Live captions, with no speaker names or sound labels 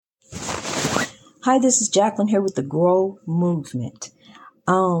Hi, this is Jacqueline here with the Grow Movement.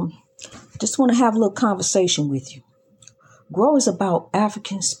 Just want to have a little conversation with you. Grow is about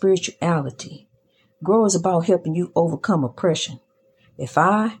African spirituality. Grow is about helping you overcome oppression. If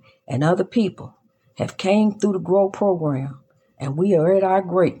I and other people have came through the Grow program and we are at our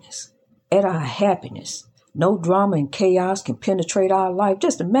greatness, at our happiness, no drama and chaos can penetrate our life.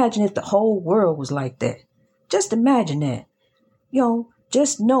 Just imagine if the whole world was like that. Just imagine that.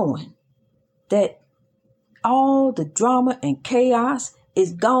 Just knowing that all the drama and chaos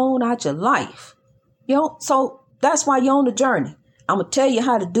is gone out your life. So that's why you're on the journey. I'm going to tell you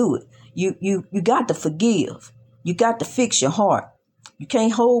how to do it. You got to forgive. You got to fix your heart. You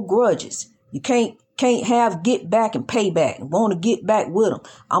can't hold grudges. You can't have get back and pay back. Want to get back with them.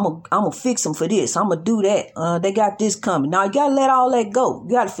 I'm going to fix them for this. I'm going to do that. They got this coming. Now you got to let all that go.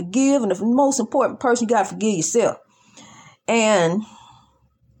 You got to forgive. And the most important person, you got to forgive yourself. And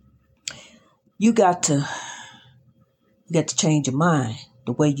you got to change your mind,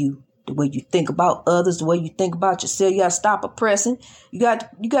 the way you think about others, the way you think about yourself. You got to stop oppressing. You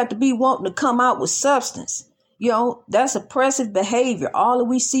got to be wanting to come out with substance. That's oppressive behavior. All that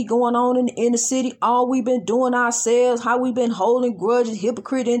we see going on in the inner city, all we've been doing ourselves, how we've been holding grudges,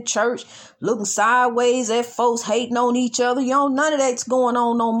 hypocrite in church, looking sideways at folks, hating on each other. None of that's going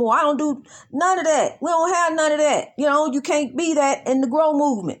on no more. I don't do none of that. We don't have none of that. You can't be that in the Grow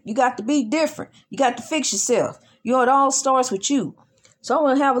movement. You got to be different. You got to fix yourself. It all starts with you. So I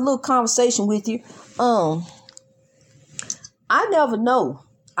want to have a little conversation with you. I never know.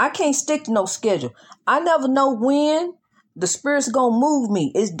 I can't stick to no schedule. I never know when the Spirit's going to move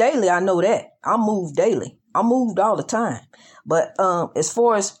me. It's daily. I know that. I move daily. I moved all the time. But as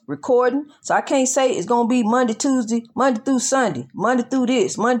far as recording, so I can't say it's going to be Monday, Tuesday, Monday through Sunday, Monday through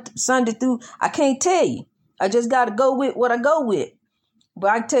this, Sunday through. I can't tell you. I just got to go with what I go with. But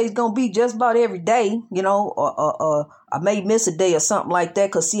I can tell you it's going to be just about every day, or I may miss a day or something like that.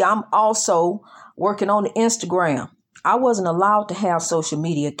 Because, see, I'm also working on the Instagram. I wasn't allowed to have social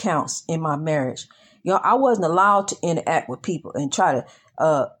media accounts in my marriage. I wasn't allowed to interact with people and try to,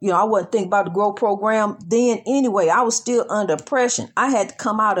 I wasn't thinking about the Grow program then anyway. I was still under oppression. I had to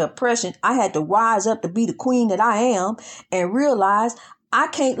come out of oppression. I had to rise up to be the queen that I am and realize I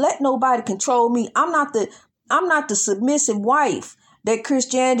can't let nobody control me. I'm not the submissive wife that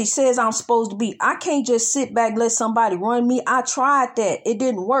Christianity says I'm supposed to be. I can't just sit back and let somebody run me. I tried that. It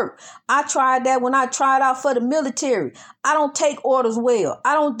didn't work. I tried that when I tried out for the military. I don't take orders well.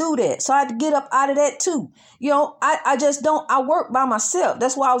 I don't do that. So I had to get up out of that too. I just don't. I work by myself.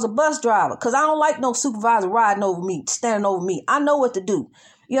 That's why I was a bus driver, because I don't like no supervisor riding over me, standing over me. I know what to do.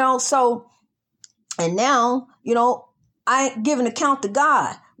 So, and now, I ain't giving account to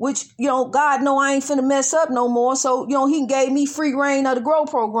God. Which, God know I ain't finna mess up no more. So, he gave me free reign of the Grow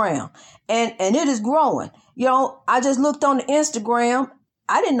program. And it is growing. I just looked on the Instagram.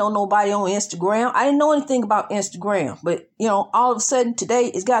 I didn't know nobody on Instagram. I didn't know anything about Instagram. But, all of a sudden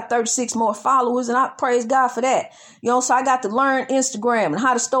today it's got 36 more followers. And I praise God for that. So I got to learn Instagram and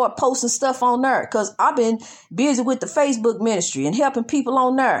how to start posting stuff on there. Because I've been busy with the Facebook ministry and helping people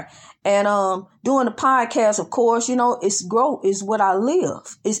on there. And doing the podcast, of course, it's Grow is what I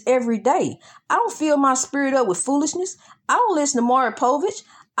live. It's every day. I don't fill my spirit up with foolishness. I don't listen to Maury Povich.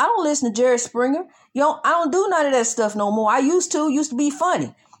 I don't listen to Jerry Springer. I don't do none of that stuff no more. I used to be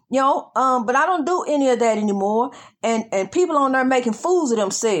funny, but I don't do any of that anymore. And people on there making fools of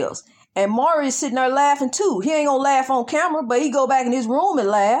themselves. And Maury is sitting there laughing too. He ain't gonna laugh on camera, but he go back in his room and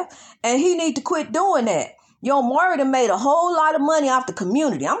laugh. And he need to quit doing that. Maury done made a whole lot of money off the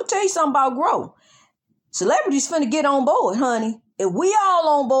community. I'm going to tell you something about Grow. Celebrities finna get on board, honey. If we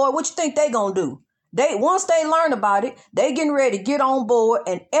all on board, what you think they going to do? Once they learn about it, they getting ready to get on board,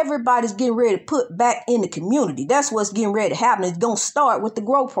 and everybody's getting ready to put back in the community. That's what's getting ready to happen. It's going to start with the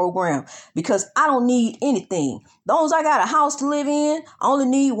Grow program, because I don't need anything. As long as I got a house to live in, I only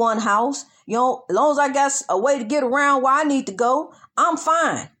need one house. As long as I got a way to get around where I need to go, I'm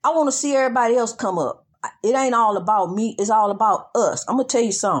fine. I want to see everybody else come up. It ain't all about me. It's all about us. I'm going to tell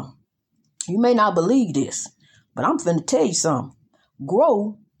you something. You may not believe this, but I'm finna tell you something.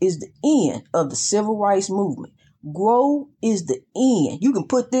 Grow is the end of the civil rights movement. Grow is the end. You can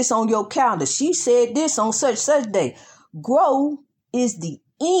put this on your calendar. She said this on such day. Grow is the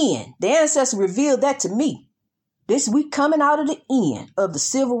end. The ancestors revealed that to me. We coming out of the end of the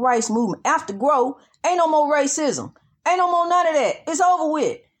civil rights movement. After Grow, ain't no more racism. Ain't no more none of that. It's over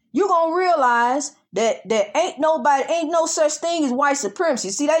with. You're going to realize that ain't no such thing as white supremacy.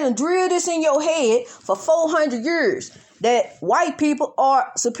 See, they done drilled this in your head for 400 years, that white people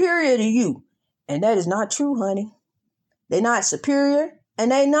are superior to you. And that is not true, honey. They're not superior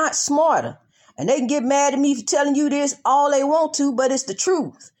and they're not smarter. And they can get mad at me for telling you this all they want to, but it's the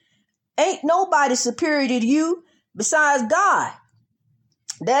truth. Ain't nobody superior to you besides God.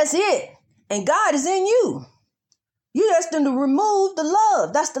 That's it. And God is in you. You just done to remove the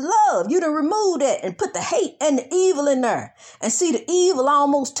love. That's the love. You done remove that and put the hate and the evil in there. And see, the evil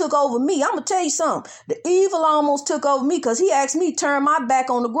almost took over me. I'm going to tell you something. The evil almost took over me because he asked me to turn my back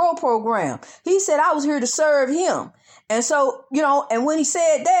on the Grow program. He said I was here to serve him. And so, and when he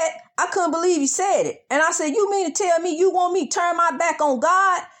said that, I couldn't believe he said it. And I said, you mean to tell me you want me to turn my back on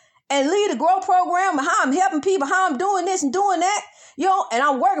God and leave the Grow program and how I'm helping people, how I'm doing this and doing that, and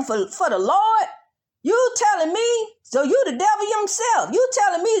I'm working for the Lord? You telling me, so you the devil himself. You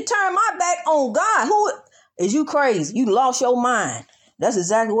telling me to turn my back on God. Who is you crazy? You lost your mind. That's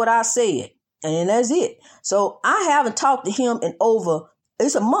exactly what I said. And that's it. So I haven't talked to him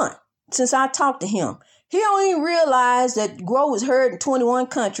it's a month since I talked to him. He don't even realize that Grow is heard in 21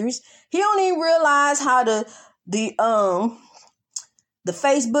 countries. He don't even realize how the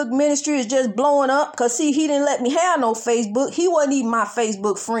Facebook ministry is just blowing up. Because, see, he didn't let me have no Facebook. He wasn't even my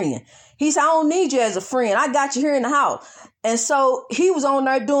Facebook friend. He said, I don't need you as a friend. I got you here in the house. And so he was on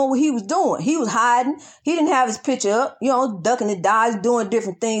there doing what he was doing. He was hiding. He didn't have his picture up, ducking the dives, doing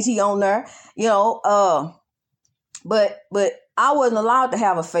different things. He on there, but I wasn't allowed to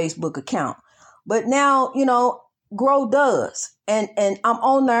have a Facebook account. But now, Grow does. And I'm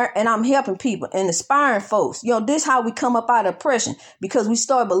on there and I'm helping people and inspiring folks. This is how we come up out of oppression, because we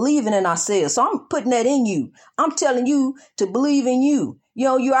start believing in ourselves. So I'm putting that in you. I'm telling you to believe in you.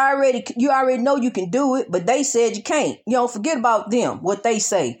 You already know you can do it, but they said you can't. Forget about them, what they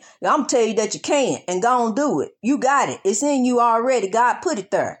say. I'm telling you that you can, and go and do it. You got it. It's in you already. God put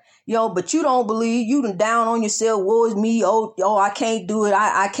it there. But you don't believe. You done down on yourself. Woe is me. Oh, I can't do it.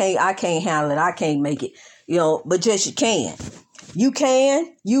 I can't handle it. I can't make it. But just you can. You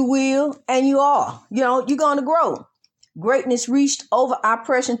can, you will, and you are. You're going to grow. Greatness reached over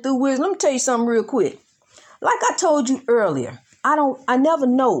oppression through wisdom. Let me tell you something real quick. Like I told you earlier, I never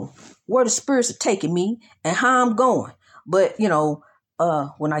know where the spirits are taking me and how I'm going. But,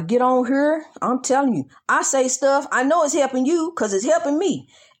 when I get on here, I'm telling you, I say stuff. I know it's helping you because it's helping me.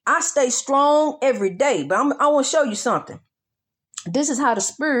 I stay strong every day. But I want to show you something. This is how the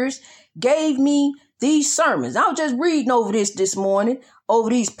spirits gave me these sermons. I was just reading over this morning, over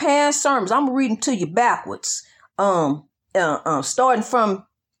these past sermons. I'm reading to you backwards, starting from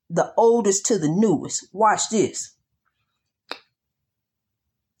the oldest to the newest. Watch this.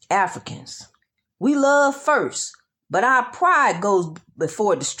 Africans, we love first, but our pride goes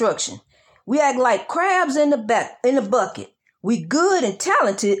before destruction. We act like crabs in the bucket. We good and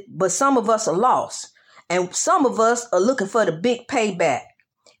talented, but some of us are lost, and some of us are looking for the big payback.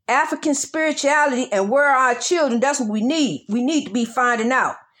 African spirituality and where are our children? That's what we need. We need to be finding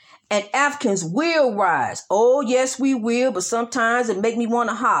out. And Africans will rise. Oh, yes, we will. But sometimes it make me want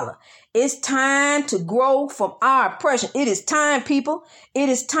to holler. It's time to grow from our oppression. It is time, people. It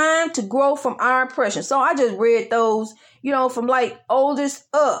is time to grow from our oppression. So I just read those, from like oldest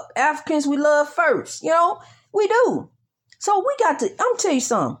up. Africans we love first. We do. So we got to, I'm going to tell you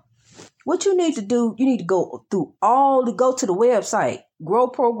something. What you need to do, you need to go to the website,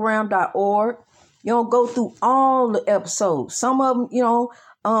 growprogram.org. Go through all the episodes. Some of them,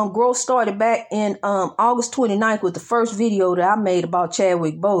 Grow started back in August 29th with the first video that I made about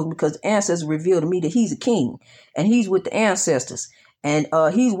Chadwick Boseman, because the ancestors revealed to me that he's a king and he's with the ancestors, and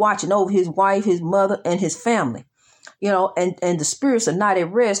he's watching over his wife, his mother, and his family. And the spirits are not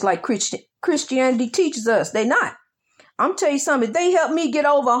at rest like Christianity teaches us. They not. I'm telling you something. They helped me get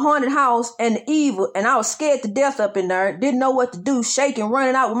over a haunted house and the evil, and I was scared to death up in there. Didn't know what to do, shaking,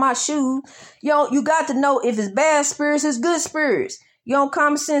 running out with my shoes. You got to know if it's bad spirits, it's good spirits.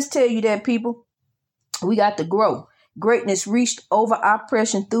 Common sense tell you that, people. We got to grow. Greatness reached over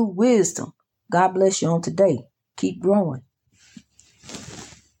oppression through wisdom. God bless you on today. Keep growing.